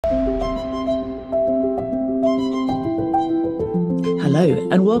Hello,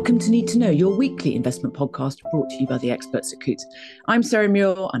 and welcome to Need to Know, your weekly investment podcast brought to you by the experts at Coutts. I'm Sarah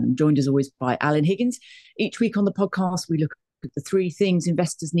Muir, and I'm joined as always by Alan Higgins. Each week on the podcast, we look at the three things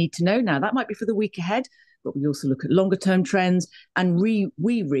investors need to know. Now, that might be for the week ahead, but we also look at longer term trends and we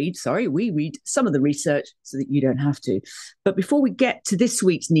read some of the research so that you don't have to. But before we get to this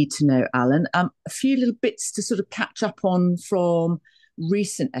week's Need to Know, Alan, a few little bits to sort of catch up on from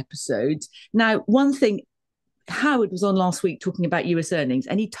recent episodes. Now, one thing, Howard was on last week talking about US earnings,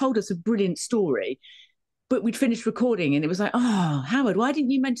 and he told us a brilliant story, but we'd finished recording and it was like, oh, Howard, why didn't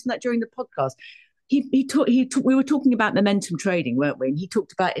you mention that during the podcast? We were talking about momentum trading, weren't we? And he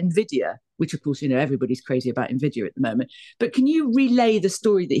talked about Nvidia, which of course, everybody's crazy about Nvidia at the moment. But can you relay the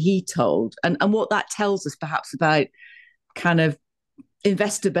story that he told and what that tells us perhaps about kind of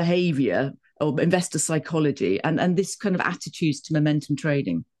investor behavior or investor psychology and this kind of attitudes to momentum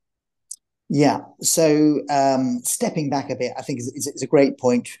trading? Yeah. So stepping back a bit, I think is a great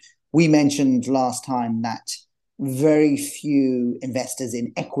point. We mentioned last time that very few investors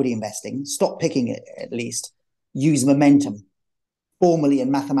in equity investing, stock picking at least, use momentum formally and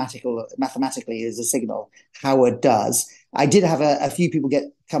mathematically as a signal. Howard does. I did have a few people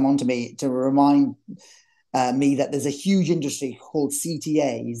come on to me to remind me that there's a huge industry called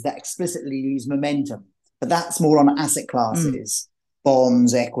CTAs that explicitly use momentum, but that's more on asset classes.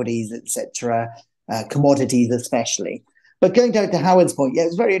 Bonds, equities, etc., commodities especially. But going down to Howard's point, yeah, it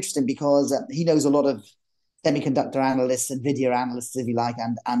was very interesting because he knows a lot of semiconductor analysts and video analysts, if you like,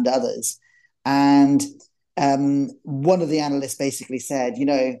 and others. And one of the analysts basically said,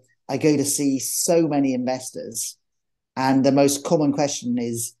 I go to see so many investors, and the most common question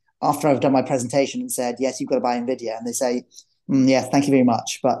is, after I've done my presentation and said, yes, you've got to buy NVIDIA, and they say, yeah, thank you very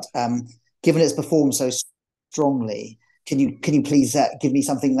much. But given it's performed so strongly, can you please give me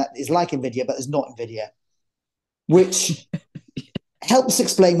something that is like NVIDIA but is not NVIDIA? Which helps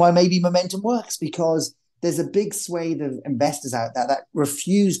explain why maybe momentum works, because there's a big swathe of investors out there that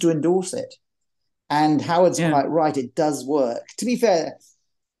refuse to endorse it. And Howard's quite right, it does work. To be fair,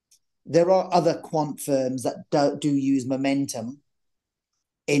 there are other quant firms that do use momentum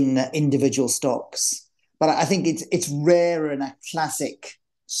in individual stocks. But I think it's rarer in a classic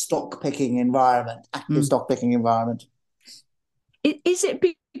stock picking environment, active stock picking environment. Is it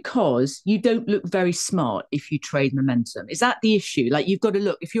because you don't look very smart if you trade momentum? Is that the issue? Like, you've got to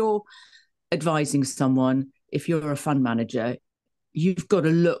look, if you're advising someone, if you're a fund manager, you've got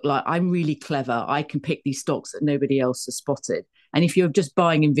to look like, I'm really clever. I can pick these stocks that nobody else has spotted. And if you're just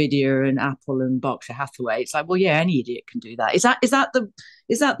buying Nvidia and Apple and Berkshire Hathaway, it's like, well, yeah, any idiot can do that. Is that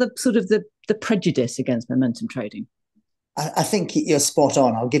the sort of the prejudice against momentum trading? I think you're spot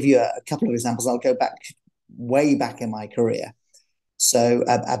on. I'll give you a couple of examples. I'll go way back in my career. So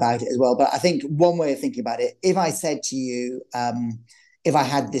about it as well. But I think one way of thinking about it, if I said to you, if I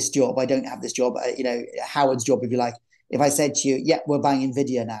had this job, I don't have this job, Howard's job, if you like, if I said to you, yeah, we're buying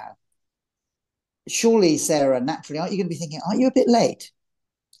NVIDIA now, surely, Sarah, naturally, aren't you going to be thinking, aren't you a bit late?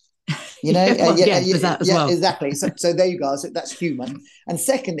 That as well. Exactly. So there you go. So that's human. And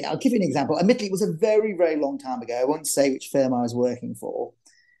secondly, I'll give you an example. Admittedly, it was a very, very long time ago. I won't say which firm I was working for.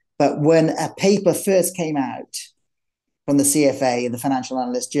 But when a paper first came out from the CFA and the Financial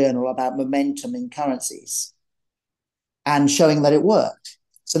Analyst Journal about momentum in currencies and showing that it worked.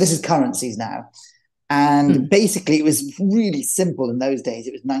 So this is currencies now. And basically, it was really simple in those days.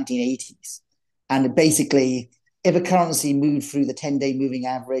 It was 1980s. And basically, if a currency moved through the 10-day moving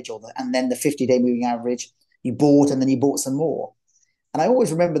average and then the 50-day moving average, you bought and then you bought some more. And I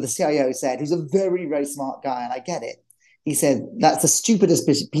always remember the CIO said, who's a very, very smart guy, and I get it. He said, that's the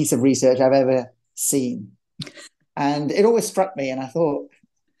stupidest piece of research I've ever seen. And it always struck me, and I thought,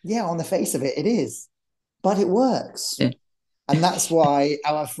 yeah, on the face of it, it is. But it works. Yeah. And that's why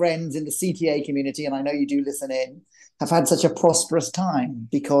our friends in the CTA community, and I know you do listen in, have had such a prosperous time,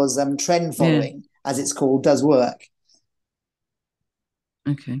 because trend following, as it's called, does work.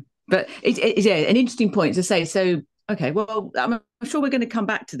 Okay. But it's an interesting point to say. So, okay, well, I'm sure we're going to come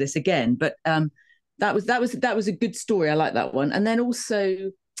back to this again, but that was a good story. I like that one. And then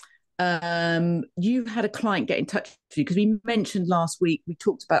also, you had a client get in touch with you because we mentioned last week, we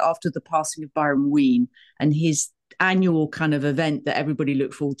talked about after the passing of Byron Wien and his annual kind of event that everybody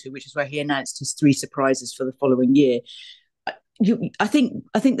looked forward to, which is where he announced his 3 surprises for the following year. I think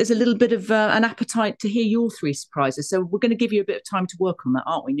there's a little bit of an appetite to hear your 3 surprises. So we're going to give you a bit of time to work on that,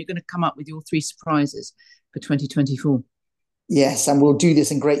 aren't we? And you're going to come up with your 3 surprises for 2024. Yes, and we'll do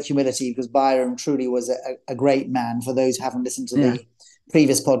this in great humility because Byron truly was a great man. For those who haven't listened to the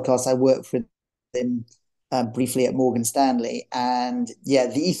previous podcast, I worked with him briefly at Morgan Stanley. And yeah,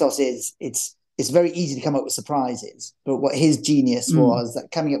 the ethos is it's it's very easy to come up with surprises. But what his genius was,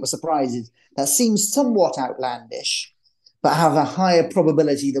 that coming up with surprises that seem somewhat outlandish, but have a higher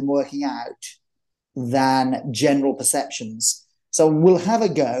probability than working out than general perceptions. So we'll have a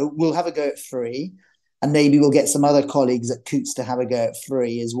go. We'll have a go at three, and maybe we'll get some other colleagues at Coutts to have a go at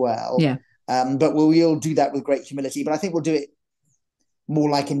three as well. Yeah. But we'll do that with great humility. But I think we'll do it more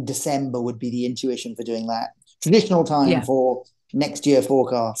like in December would be the intuition for doing that. Traditional time for next year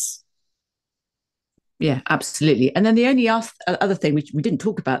forecasts. Yeah, absolutely. And then the only other thing, which we didn't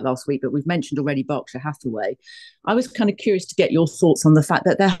talk about last week, but we've mentioned already, Berkshire Hathaway. I was kind of curious to get your thoughts on the fact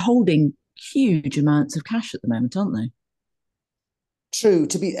that they're holding huge amounts of cash at the moment, aren't they? True.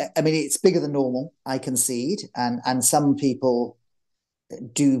 I mean, it's bigger than normal, I concede. And some people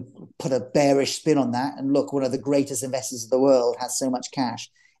do put a bearish spin on that. And look, one of the greatest investors of the world has so much cash.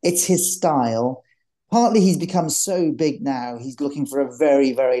 It's his style. Partly he's become so big now, he's looking for a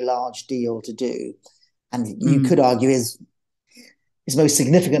very, very large deal to do. And you could argue his most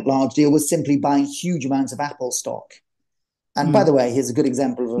significant large deal was simply buying huge amounts of Apple stock. And by the way, here's a good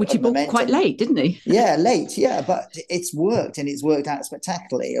example of which he bought momentum. Quite late, didn't he? Yeah, late. Yeah, but it's worked, and it's worked out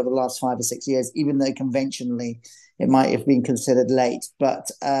spectacularly over the last 5 or 6 years, even though conventionally it might have been considered late. But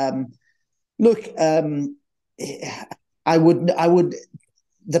look, I would.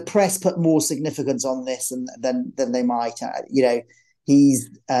 The press put more significance on this than they might. He's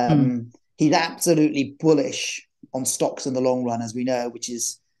absolutely bullish on stocks in the long run, as we know, which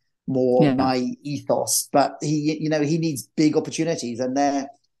is more my ethos. But he needs big opportunities, and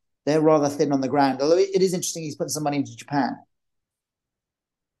they're rather thin on the ground. Although it is interesting, he's putting some money into Japan.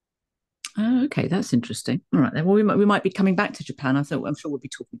 Oh, okay, that's interesting. All right, then. Well, we might be coming back to Japan. I'm sure we'll be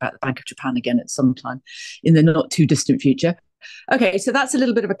talking about the Bank of Japan again at some time in the not too distant future. Okay, so that's a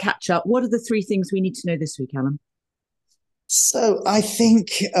little bit of a catch up. What are the three things we need to know this week, Alan? So I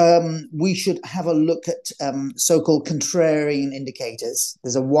think we should have a look at so-called contrarian indicators.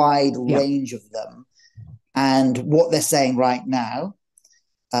 There's a wide range of them, and what they're saying right now.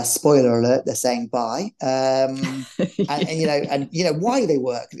 Spoiler alert: they're saying buy, and why they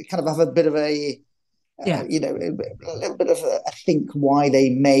work. They kind of have a bit of a little bit of a think why they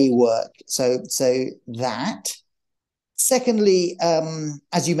may work. So that. Secondly,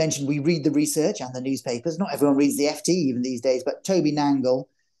 as you mentioned, we read the research and the newspapers. Not everyone reads the FT even these days, but Toby Nangle,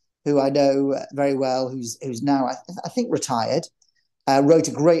 who I know very well, who's now, I think, retired, wrote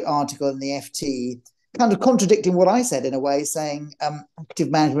a great article in the FT, kind of contradicting what I said in a way, saying active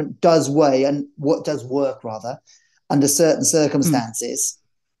management does weigh and what does work, rather, under certain circumstances.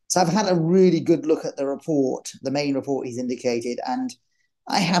 So I've had a really good look at the report, the main report he's indicated, and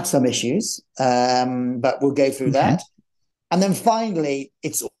I have some issues, but we'll go through that. And then finally,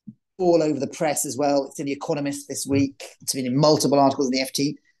 it's all over the press as well. It's in The Economist this week. It's been in multiple articles in the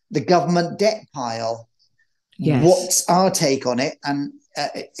FT. The government debt pile. Yes. What's our take on it? And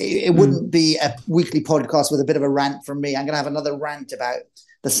it wouldn't be a weekly podcast with a bit of a rant from me. I'm going to have another rant about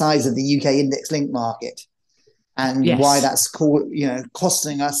the size of the UK index-linked market and why that's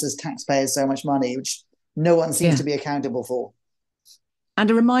costing us as taxpayers so much money, which no one seems to be accountable for. And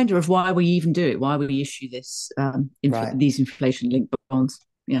a reminder of why we even do it, why we issue this these inflation-linked bonds.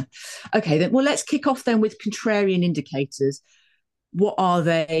 Yeah. Okay, then. Well, let's kick off then with contrarian indicators. What are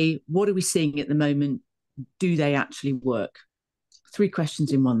they? What are we seeing at the moment? Do they actually work? 3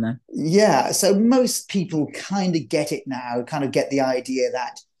 questions in one there. Yeah. So most people kind of get it now, kind of get the idea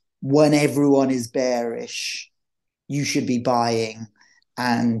that when everyone is bearish, you should be buying.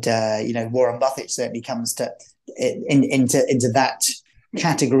 And, Warren Buffett certainly comes into that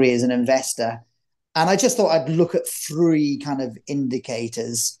category as an investor. And I just thought I'd look at 3 kind of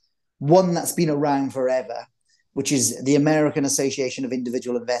indicators. One that's been around forever, which is the American Association of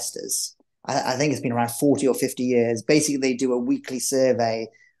Individual Investors. I think it's been around 40 or 50 years. Basically, they do a weekly survey.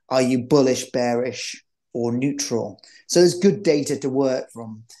 Are you bullish, bearish, or neutral? So there's good data to work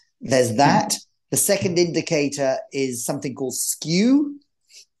from. There's that. The second indicator is something called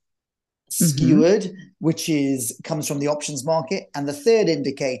skewered, which comes from the options market. And the third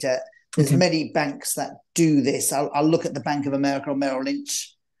indicator, there's many banks that do this. I'll look at the Bank of America or Merrill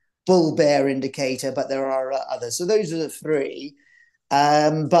Lynch bull bear indicator, but there are others. So those are the 3.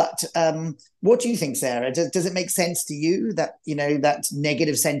 But what do you think, Sarah? Does it make sense to you that that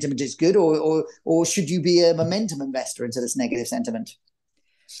negative sentiment is good, or should you be a momentum investor into this negative sentiment?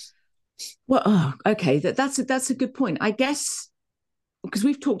 Well, okay, that's a good point. I guess because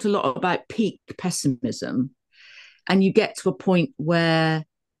we've talked a lot about peak pessimism, and you get to a point where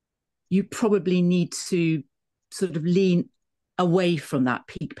you probably need to sort of lean away from that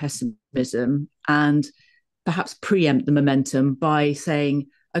peak pessimism and perhaps preempt the momentum by saying,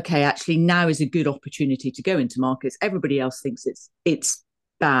 okay, actually now is a good opportunity to go into markets. Everybody else thinks it's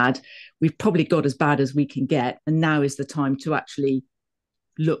bad. We've probably got as bad as we can get, and now is the time to actually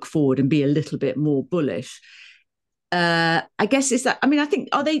look forward and be a little bit more bullish. I guess is that. I mean, I think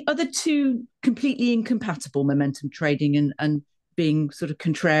are the two completely incompatible, momentum trading and being sort of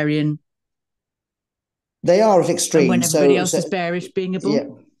contrarian? They are at And when extremes. everybody else is bearish, being a Yeah,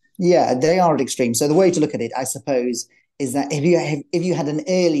 bull. yeah, they are at extremes. So the way to look at it, I suppose, is that if you had an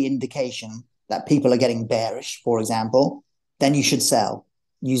early indication that people are getting bearish, for example, then you should sell,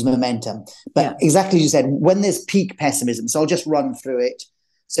 use momentum. But exactly as you said, when there's peak pessimism, so I'll just run through it.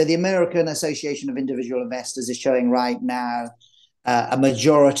 So the American Association of Individual Investors is showing right now a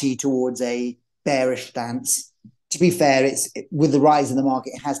majority towards a bearish stance. To be fair, with the rise in the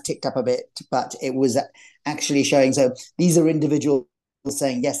market, it has ticked up a bit, but it was actually showing. So these are individuals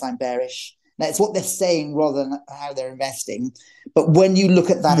saying, yes, I'm bearish. Now, it's what they're saying rather than how they're investing. But when you look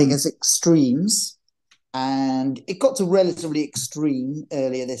at that against extremes, and it got to relatively extreme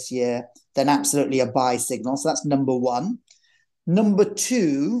earlier this year, then absolutely a buy signal. So that's number one. Number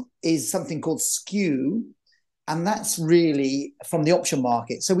two is something called skew, and that's really from the option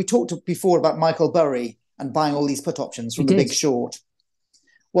market. So we talked before about Michael Burry and buying all these put options from the Big Short.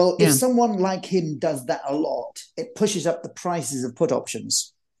 Well, if someone like him does that a lot, it pushes up the prices of put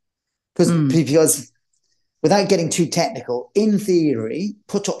options. Because without getting too technical, in theory,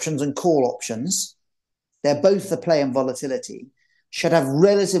 put options and call options, they're both the play on volatility, should have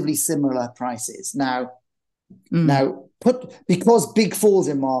relatively similar prices. Now, because big falls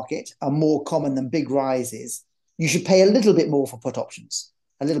in market are more common than big rises, you should pay a little bit more for put options,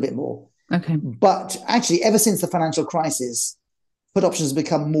 a little bit more. Okay. But actually, ever since the financial crisis, put options have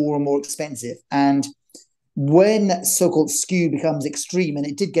become more and more expensive. And when so-called skew becomes extreme, and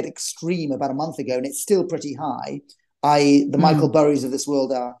it did get extreme about a month ago, and it's still pretty high, the Michael Burrys of this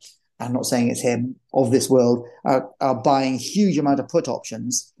world are, I'm not saying it's him, of this world, are buying huge amount of put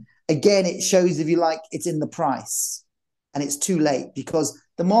options. Again, it shows, if you like, it's in the price, and it's too late because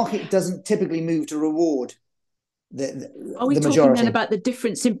the market doesn't typically move to reward the talking then about the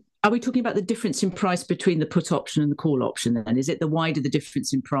difference in? Are we talking about the difference in price between the put option and the call option? Then is it the wider the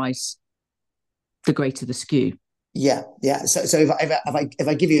difference in price, the greater the skew? Yeah. So if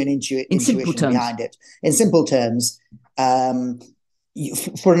I give you an intuition behind it, in simple terms,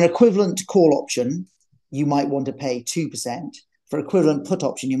 for an equivalent call option, you might want to pay 2%. For equivalent put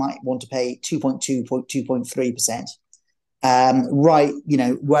option, you might want to pay 2.2, 2.3%. Right,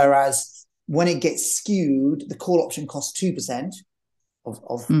 whereas when it gets skewed, the call option costs 2% of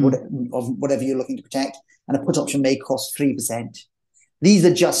whatever you're looking to protect, and a put option may cost 3%. These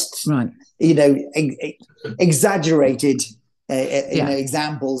are just exaggerated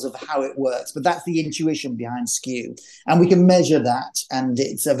examples of how it works, but that's the intuition behind skew, and we can measure that, and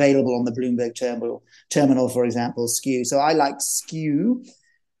it's available on the Bloomberg terminal, for example, skew. So I like skew.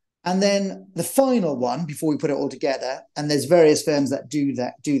 And then the final one, before we put it all together, and there's various firms that do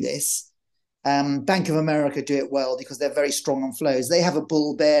this. Bank of America do it well because they're very strong on flows. They have a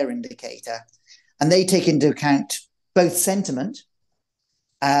bull bear indicator, and they take into account both sentiment.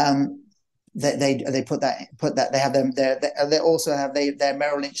 They put that they have them there. They also have their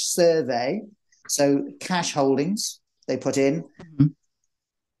Merrill Lynch survey, so cash holdings they put in,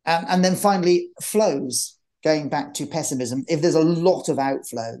 and then finally flows. Going back to pessimism, if there's a lot of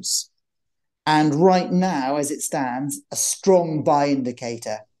outflows, and right now, as it stands, a strong buy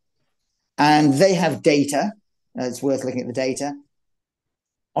indicator, and they have data. It's worth looking at the data.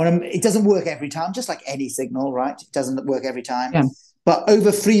 It doesn't work every time, just like any signal, right? It doesn't work every time. Yeah. But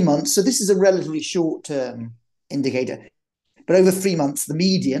over 3 months, so this is a relatively short-term indicator, but over 3 months, the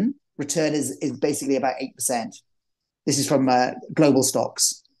median return is basically about 8%. This is from global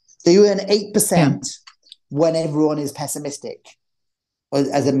stocks. So you earn 8% when everyone is pessimistic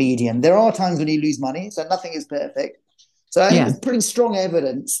as a median. There are times when you lose money, so nothing is perfect. So I think it's pretty strong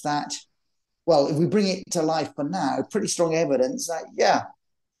evidence that, well, if we bring it to life for now, pretty strong evidence that,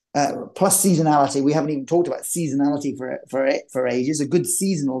 plus seasonality. We haven't even talked about seasonality for ages. A good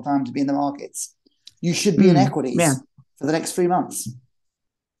seasonal time to be in the markets. You should be in equities for the next 3 months.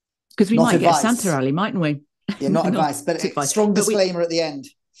 Because we might get a Santa rally, mightn't we? Yeah, not advice, but strong disclaimer at the end.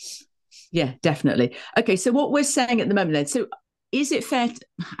 Yeah, definitely. Okay, so what we're saying at the moment then, so is it fair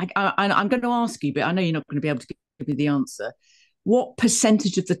I'm going to ask you, but I know you're not going to be able to give me the answer. What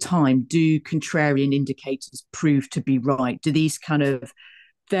percentage of the time do contrarian indicators prove to be right? Do these kind of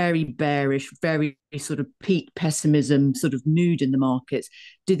very bearish, very sort of peak pessimism sort of mood in the markets,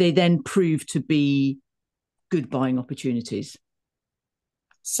 do they then prove to be good buying opportunities?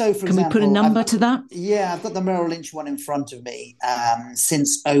 So, for Can we put a example, number to that? I've got the Merrill Lynch one in front of me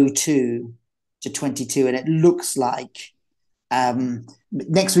since '02 to 22, and it looks like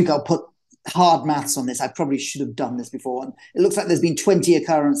next week I'll put hard maths on this. I probably should have done this before. And it looks like there's been 20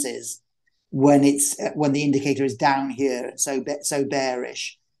 occurrences when the indicator is down here, so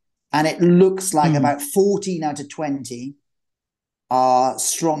bearish, and it looks like about 14 out of 20 are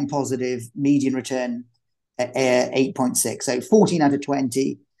strong positive, median return at 8.6. So 14 out of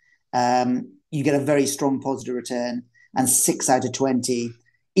 20, you get a very strong positive return, and 6 out of 20,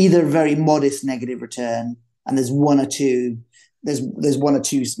 either very modest negative return, and there's one or two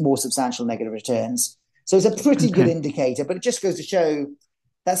more substantial negative returns. So it's a pretty good indicator, but it just goes to show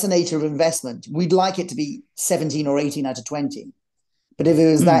that's the nature of investment. We'd like it to be 17 or 18 out of 20. But if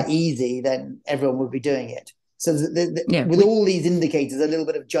it was that easy, then everyone would be doing it. So with all these indicators, a little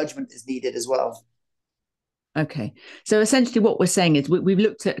bit of judgment is needed as well. Okay. So essentially what we're saying is we've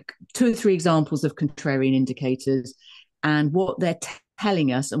looked at 2 or 3 examples of contrarian indicators and what they're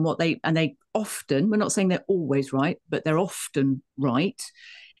telling us, and they often, we're not saying they're always right, but they're often right,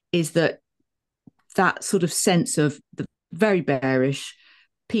 is that sort of sense of the very bearish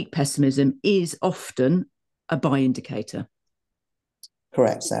peak pessimism is often a buy indicator.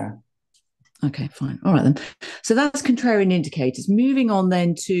 Correct, Sarah. Okay, fine. All right then. So that's contrarian indicators. Moving on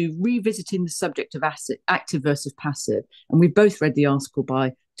then to revisiting the subject of active versus passive. And we've both read the article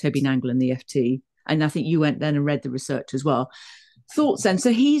by Toby Nangle in the FT. And I think you went then and read the research as well. Thoughts then?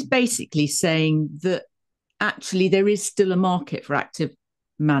 So he's basically saying that actually there is still a market for active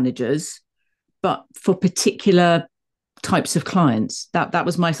managers, but for particular types of clients. That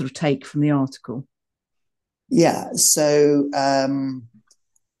was my sort of take from the article. Yeah. So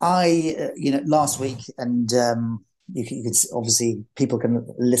last week, and you can obviously people can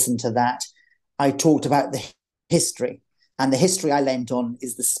listen to that. I talked about the history, and the history I lent on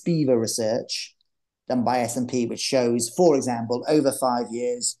is the Spiva research done by S&P, which shows, for example, over 5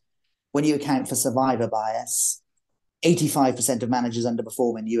 years, when you account for survivor bias, 85% of managers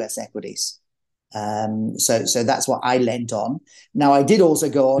underperform in US equities. So that's what I lent on. Now, I did also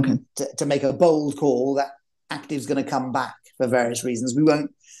go on to make a bold call that active's going to come back for various reasons. We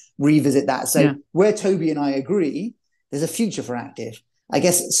won't revisit that. So where Toby and I agree, there's a future for active. I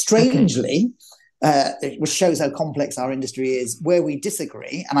guess strangely, which shows how complex our industry is, where we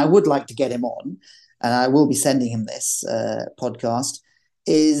disagree, and I would like to get him on, and I will be sending him this podcast,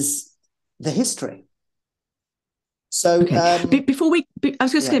 is the history. So before we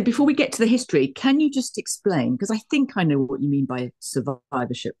get to the history, can you just explain, because I think I know what you mean by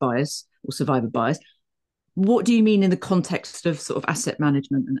survivorship bias or survivor bias. What do you mean in the context of sort of asset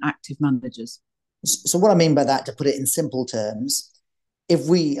management and active managers? So what I mean by that, to put it in simple terms,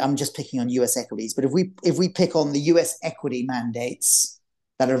 I'm just picking on US equities, but if we pick on the US equity mandates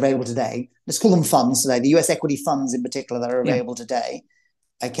that are available today, let's call them funds today, the US equity funds in particular that are available today,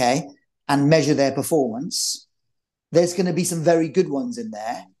 okay, and measure their performance, there's going to be some very good ones in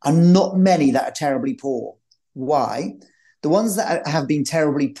there and not many that are terribly poor. Why? The ones that have been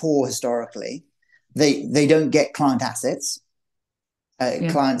terribly poor historically, they don't get client assets.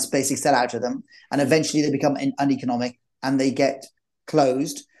 Clients basically sell out of them, and eventually they become uneconomic and they get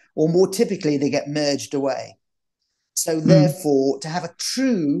closed, or more typically they get merged away. So therefore, to have a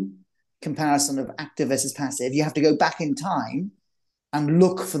true comparison of active versus passive, you have to go back in time and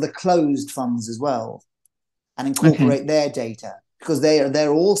look for the closed funds as well and incorporate their data, because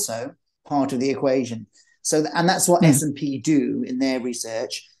they're also part of the equation. So, and that's what S&P do in their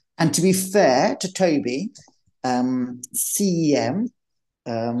research. And to be fair to Toby, CEM,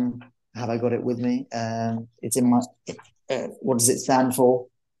 have I got it with me? It's in my, what does it stand for?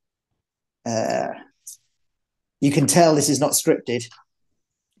 You can tell this is not scripted.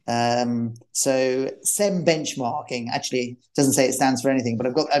 So SEM benchmarking actually doesn't say it stands for anything, but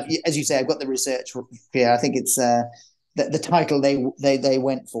as you say, I've got the research here. I think it's the title they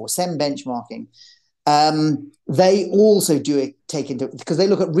went for, SEM benchmarking. They also take into, because they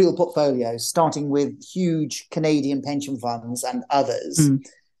look at real portfolios, starting with huge Canadian pension funds and others.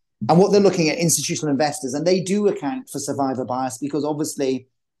 And what they're looking at, institutional investors, and they do account for survivor bias, because obviously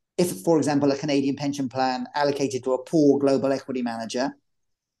if, for example, a Canadian pension plan allocated to a poor global equity manager,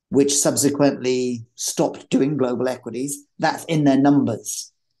 which subsequently stopped doing global equities, that's in their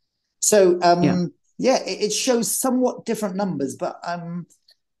numbers. So, it shows somewhat different numbers, but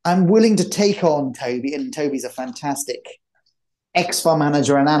I'm willing to take on Toby, and Toby's a fantastic ex-fund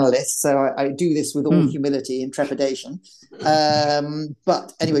manager and analyst, so I do this with all humility and trepidation.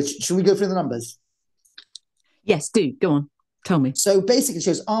 But anyway, should we go through the numbers? Yes, do. Go on. Tell me. So basically it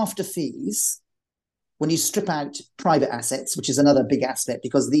shows after fees, when you strip out private assets, which is another big aspect,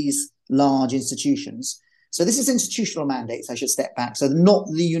 because these large institutions, so this is institutional mandates, I should step back, so not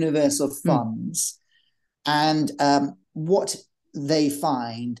the universe of funds. And what they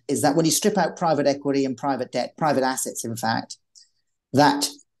find is that when you strip out private equity and private debt, private assets, in fact, that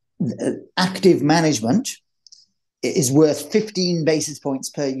active management is worth 15 basis points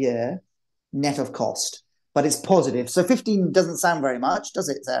per year net of cost, but it's positive. So 15 doesn't sound very much, does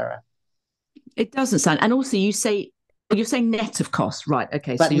it, Sarah? It doesn't sound. And also you're saying net of cost, right?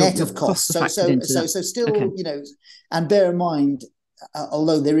 Okay, but so net your of cost. So still, okay. And bear in mind,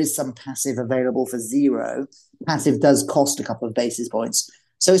 although there is some passive available for zero, passive does cost a couple of basis points.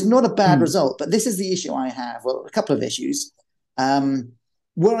 So it's not a bad result. But this is the issue I have. Well, a couple of issues.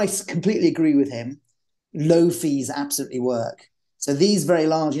 Where I completely agree with him, low fees absolutely work. So these very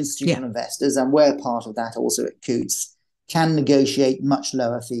large institutional investors, and we're part of that also at Coutts, can negotiate much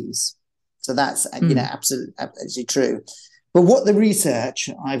lower fees. So that's absolutely true. But what the research,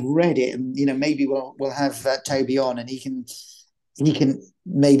 I've read it, and maybe we'll have Toby on, and he can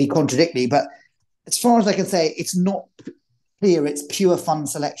maybe contradict me. But as far as I can say, it's not clear it's pure fund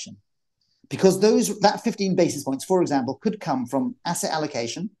selection, because that 15 basis points, for example, could come from asset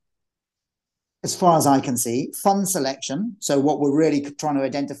allocation, as far as I can see, fund selection. So what we're really trying to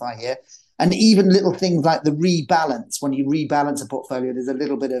identify here, and even little things like the rebalance. When you rebalance a portfolio, there's a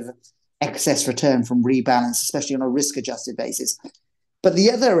little bit of excess return from rebalance, especially on a risk-adjusted basis. But the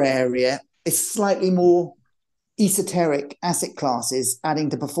other area is slightly more esoteric asset classes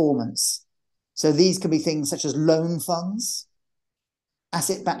adding to performance. So these can be things such as loan funds,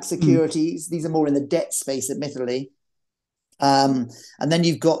 asset-backed securities. These are more in the debt space, admittedly. And then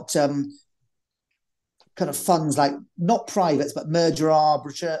you've got kind of funds like not privates, but merger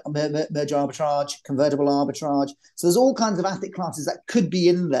arbitrage, convertible arbitrage. So there's all kinds of asset classes that could be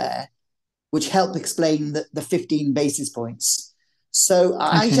in there, which help explain the 15 basis points. So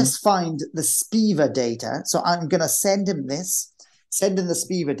I just find the SPIVA data. So I'm going to send him the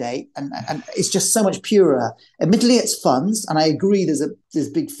SPIVA date, and it's just so much purer. Admittedly, it's funds, and I agree there's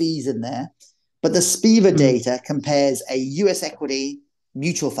big fees in there. But the SPIVA data compares a US equity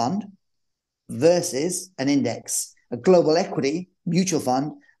mutual fund versus an index, a global equity mutual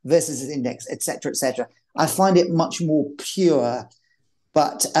fund versus an index, et cetera, et cetera. I find it much more pure.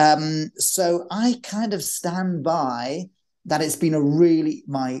 But so I kind of stand by that it's been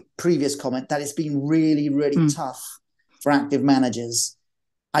my previous comment, that it's been really, really tough for active managers.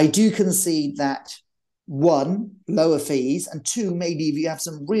 I do concede that, one, lower fees, and two, maybe if you have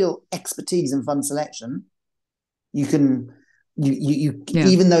some real expertise in fund selection, you can,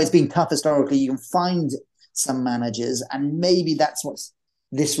 even though it's been tough historically, you can find some managers, and maybe that's what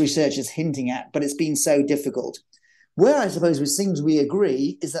this research is hinting at, but it's been so difficult. Where I suppose with things we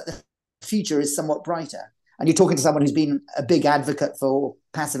agree is that the future is somewhat brighter. And you're talking to someone who's been a big advocate for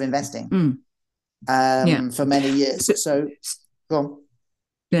passive investing for many years. So, go on.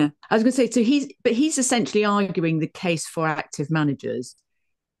 Yeah, I was going to say, so he's essentially arguing the case for active managers,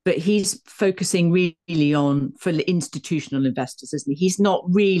 but he's focusing really on for institutional investors, isn't he? He's not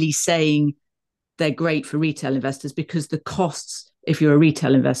really saying they're great for retail investors, because the costs, if you're a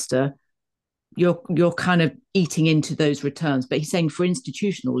retail investor, you're kind of eating into those returns. But he's saying for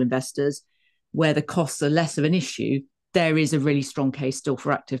institutional investors, where the costs are less of an issue, there is a really strong case still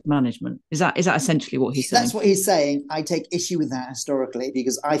for active management. Is that essentially what he's saying? That's what he's saying. I take issue with that historically,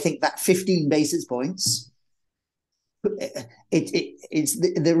 because I think that 15 basis points, it's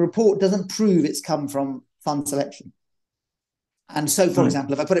the report doesn't prove it's come from fund selection. And so, for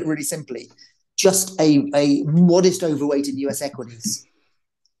example, if I put it really simply, just a modest overweight in US equities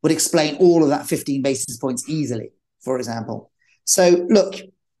would explain all of that 15 basis points easily, for example. So, look,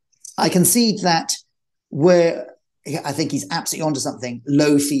 I concede that I think he's absolutely onto something.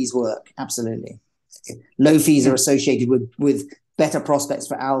 Low fees work, absolutely. Low fees are associated with better prospects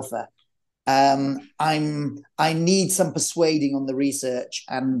for alpha. I need some persuading on the research,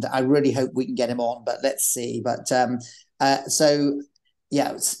 and I really hope we can get him on, but let's see. But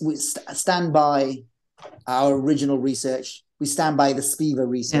we stand by our original research. We stand by the SPIVA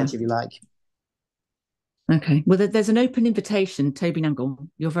research, if you like. Okay. Well, there's an open invitation, Toby Nangle.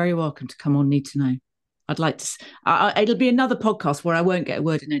 You're very welcome to come on Need to Know. I'd like to. It'll be another podcast where I won't get a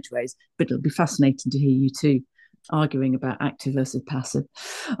word in edgeways, but it'll be fascinating to hear you two arguing about active versus passive.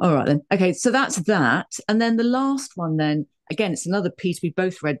 All right, then. Okay, so that's that. And then the last one, then, again, it's another piece. We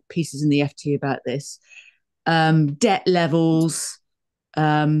both read pieces in the FT about this. Debt levels,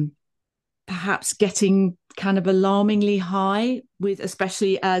 perhaps getting kind of alarmingly high, with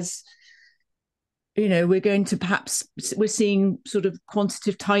especially as we're going to perhaps we're seeing sort of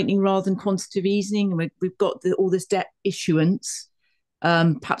quantitative tightening rather than quantitative easing. We've got all this debt issuance,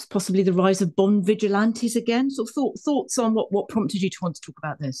 perhaps possibly the rise of bond vigilantes again. Sort of thoughts on what prompted you to want to talk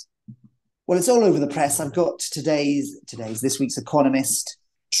about this? Well, it's all over the press. I've got this week's Economist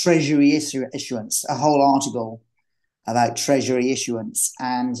Treasury issuance, a whole article about Treasury issuance,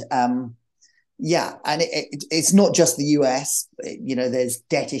 and it's not just the US. There's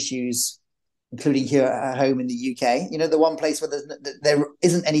debt issues, including here at home in the UK. The one place where there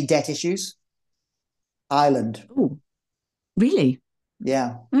isn't any debt issues, Ireland. Oh, really?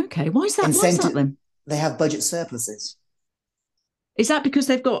 Yeah. Okay. Why is that? Why is that then? They have budget surpluses. Is that because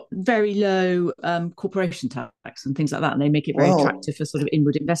they've got very low corporation tax and things like that, and they make it very attractive for sort of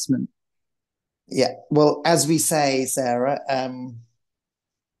inward investment? Yeah. Well, as we say, Sarah,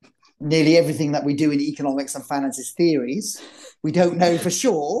 nearly everything that we do in economics and finance is theories. We don't know for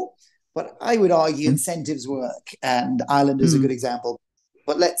sure, but I would argue incentives work, and Ireland is a good example.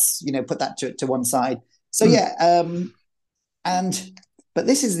 But let's put that to one side. So but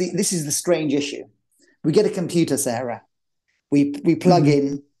this is the strange issue. We get a computer, Sarah. We plug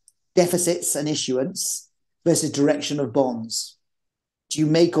in deficits and issuance versus direction of bonds. Do you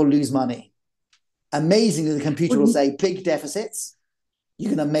make or lose money? Amazingly, the computer will say big deficits,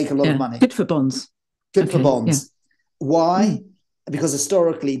 you're going to make a lot of money. Good for bonds. Good for bonds. Yeah. Why? Because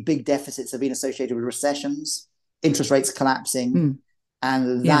historically, big deficits have been associated with recessions, interest rates collapsing,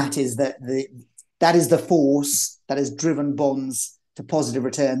 and that is the force that has driven bonds to positive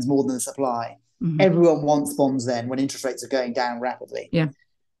returns more than the supply. Everyone wants bonds then when interest rates are going down rapidly. Yeah.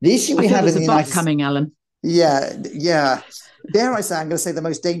 The issue we have in the United States coming, Alan. Yeah. Dare I say, I'm going to say the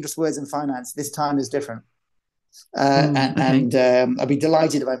most dangerous words in finance. This time is different. And I'll be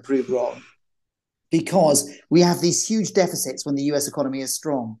delighted if I'm proved wrong, because we have these huge deficits when the US economy is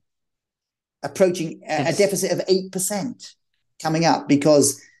strong, approaching a deficit of 8% coming up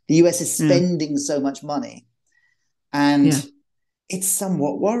because the US is spending so much money. And it's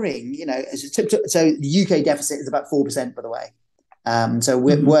somewhat worrying, So the UK deficit is about 4%, by the way. So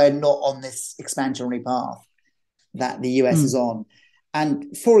we're not on this expansionary path that the US is on.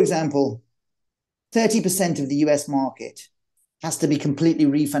 And for example, 30% of the US market has to be completely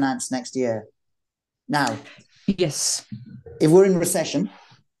refinanced next year. Now, if we're in recession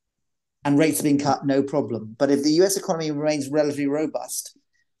and rates are being cut, no problem. But if the US economy remains relatively robust,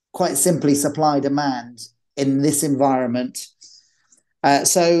 quite simply supply demand in this environment.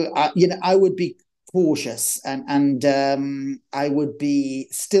 I would be cautious, and I would be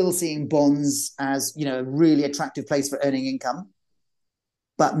still seeing bonds as a really attractive place for earning income,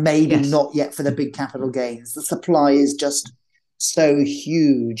 but maybe not yet for the big capital gains. The supply is just so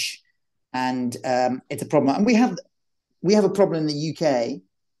huge, and it's a problem. And we have a problem in the UK.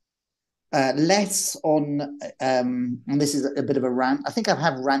 Less on, and this is a bit of a rant. I think I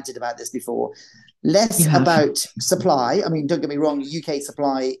have ranted about this before. Less about supply. I mean, don't get me wrong, UK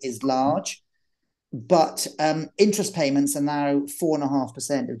supply is large, but interest payments are now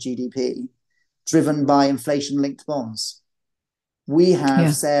 4.5% of GDP, driven by inflation-linked bonds. We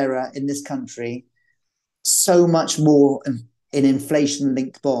have, Sarah, in this country, so much more in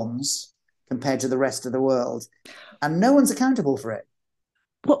inflation-linked bonds compared to the rest of the world, and no one's accountable for it.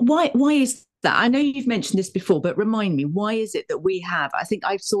 Why is that? I know you've mentioned this before, but remind me, why is it that we have? I think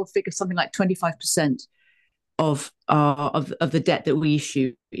I saw a figure something like 25% of the debt that we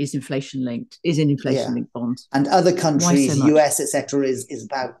issue is inflation linked bonds. And other countries, so US, etc., is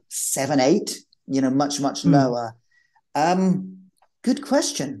about 7-8. Much lower. Good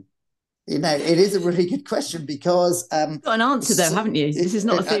question. It is a really good question because you've got an answer though, haven't you? This is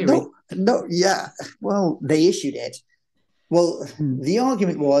not a theory. No. Well, they issued it. Well, the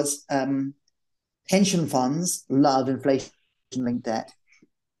argument was pension funds love inflation-linked debt,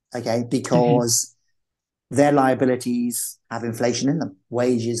 because their liabilities have inflation in them,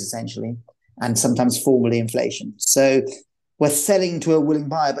 wages essentially, and sometimes formally inflation. So we're selling to a willing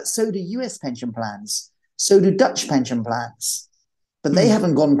buyer, but so do US pension plans, so do Dutch pension plans, but they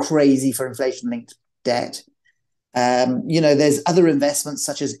haven't gone crazy for inflation-linked debt. There's other investments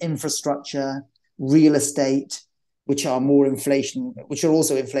such as infrastructure, real estate, which are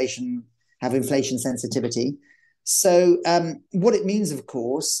also have inflation sensitivity. So what it means, of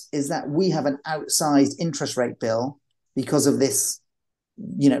course, is that we have an outsized interest rate bill because of this,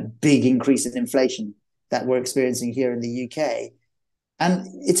 big increase in inflation that we're experiencing here in the UK. And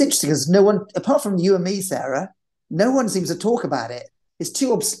it's interesting because no one, apart from you and me, Sarah, no one seems to talk about it. It's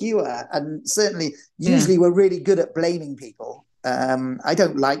too obscure. And certainly, usually we're really good at blaming people. I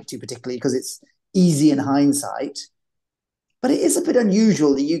don't like to particularly because it's easy in hindsight. But it is a bit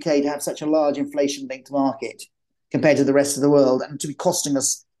unusual, the UK, to have such a large inflation-linked market compared to the rest of the world, and to be costing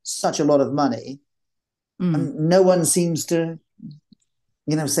us such a lot of money. And no one seems to,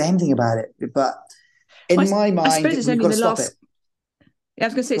 say anything about it. But in my I mind, suppose it's we've only got in to the stop last. it. Yeah, I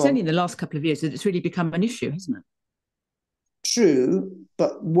was going to say it's only in the last couple of years that it's really become an issue, hasn't it? True,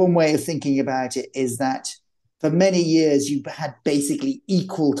 but one way of thinking about it is that for many years you had basically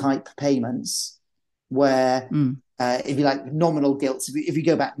equal type payments, where if you like nominal gilts, if you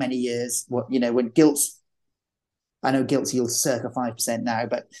go back many years, when gilts, I know gilts yield circa 5% now,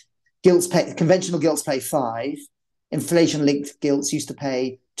 but conventional gilts pay 5, inflation linked gilts used to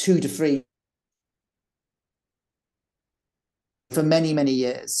pay 2 to 3 for many, many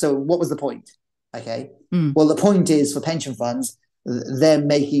years. So what was the point? Okay. Well, the point is, for pension funds, they're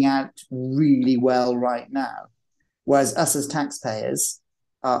making out really well right now. Whereas us as taxpayers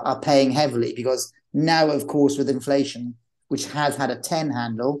are paying heavily, because now, of course, with inflation, which has had a 10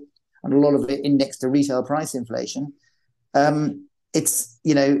 handle and a lot of it indexed to retail price inflation, it's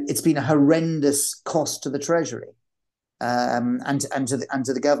been a horrendous cost to the Treasury and to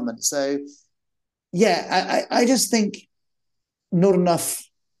the government. So, yeah, I just think not enough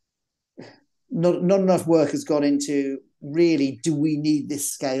work has gone into, really, do we need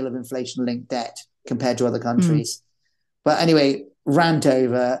this scale of inflation-linked debt compared to other countries? But anyway, rant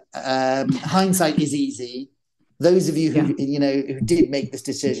over. Hindsight is easy. Those of you who did make this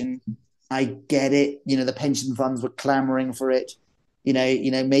decision, I get it. The pension funds were clamoring for it.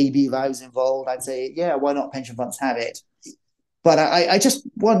 Maybe if I was involved, I'd say, yeah, why not? Pension funds have it. But I just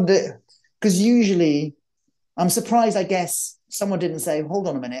wonder, because usually I'm surprised, I guess, someone didn't say, hold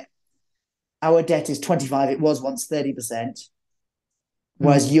on a minute, our debt is 25, it was once 30%,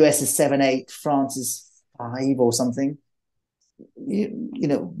 whereas US is 7-8, France is 5 or something.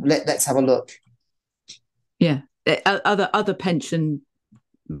 Let's have a look. Yeah, other pension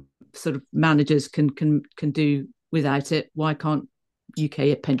sort of managers can do without it. Why can't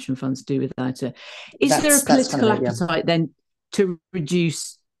UK pension funds do without it? Is there a political appetite then to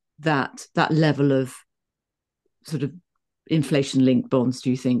reduce that level of sort of inflation-linked bonds, do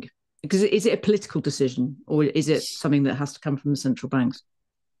you think? Because is it a political decision, or is it something that has to come from the central banks?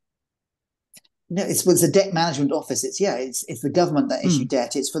 No, it's the debt management office. It's the government that issue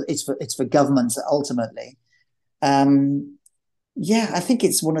debt. It's for governments ultimately. I think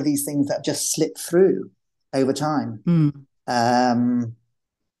it's one of these things that just slip through over time. And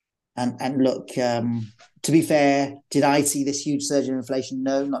look, to be fair, did I see this huge surge in inflation?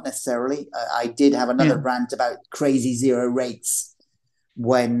 No, not necessarily. I did have another rant about crazy zero rates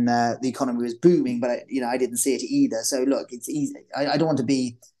when the economy was booming, but I didn't see it either. So look, it's easy. I don't want to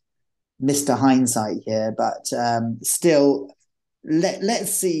be Mr. Hindsight here, but still,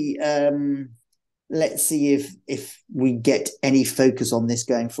 let's see if we get any focus on this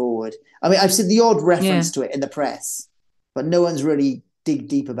going forward. I mean, I've seen the odd reference to it in the press, but no one's really dig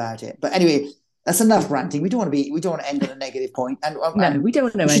deep about it. But anyway, that's enough ranting. We don't want to end on a negative point. And no, we don't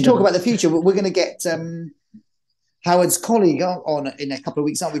want to. We should talk about the future. We're going to get Howard's colleague on in a couple of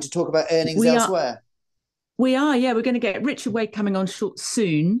weeks, aren't we, to talk about earnings elsewhere? We are, yeah. We're going to get Richard Wade coming on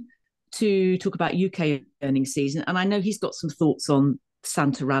soon to talk about UK earnings season. And I know he's got some thoughts on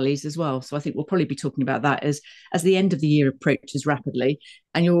Santa rallies as well. So I think we'll probably be talking about that as the end of the year approaches rapidly.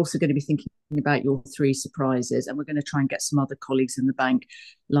 And you're also going to be thinking about your 3 surprises. And we're going to try and get some other colleagues in the bank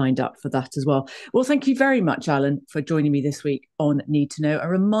lined up for that as well. Well, thank you very much, Alan, for joining me this week on Need to Know. A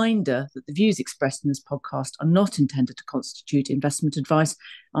reminder that the views expressed in this podcast are not intended to constitute investment advice,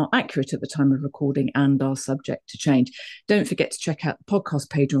 are accurate at the time of recording, and are subject to change. Don't forget to check out the podcast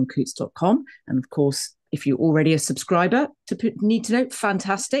page on Coutts.com. And of course, if you're already a subscriber to Need to Know,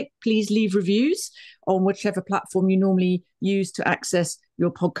 fantastic. Please leave reviews on whichever platform you normally use to access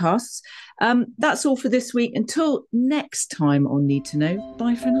your podcasts. That's all for this week. Until next time on Need to Know,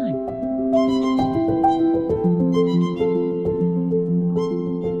 bye for now.